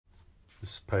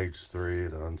This is page 3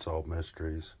 of the Unsolved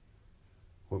Mysteries.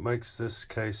 What makes this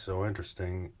case so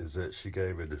interesting is that she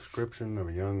gave a description of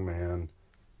a young man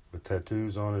with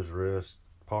tattoos on his wrist,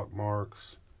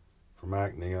 pockmarks from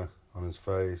acne on his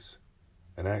face,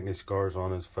 and acne scars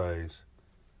on his face,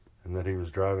 and that he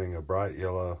was driving a bright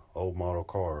yellow old model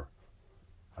car.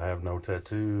 I have no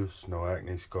tattoos, no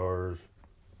acne scars,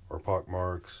 or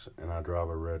pockmarks, and I drive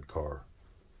a red car.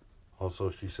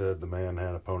 Also, she said the man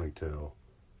had a ponytail.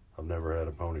 I've never had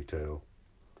a ponytail.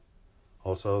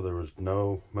 Also, there was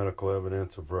no medical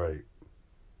evidence of rape.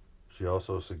 She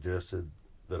also suggested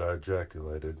that I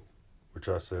ejaculated, which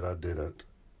I said I didn't,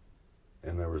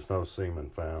 and there was no semen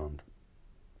found.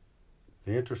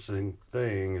 The interesting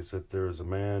thing is that there is a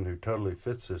man who totally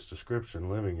fits this description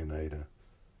living in Ada.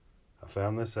 I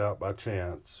found this out by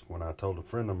chance when I told a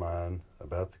friend of mine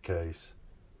about the case,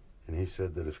 and he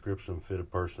said the description fit a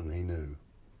person he knew.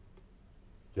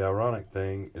 The ironic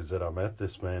thing is that I met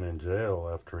this man in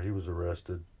jail after he was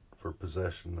arrested for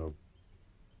possession of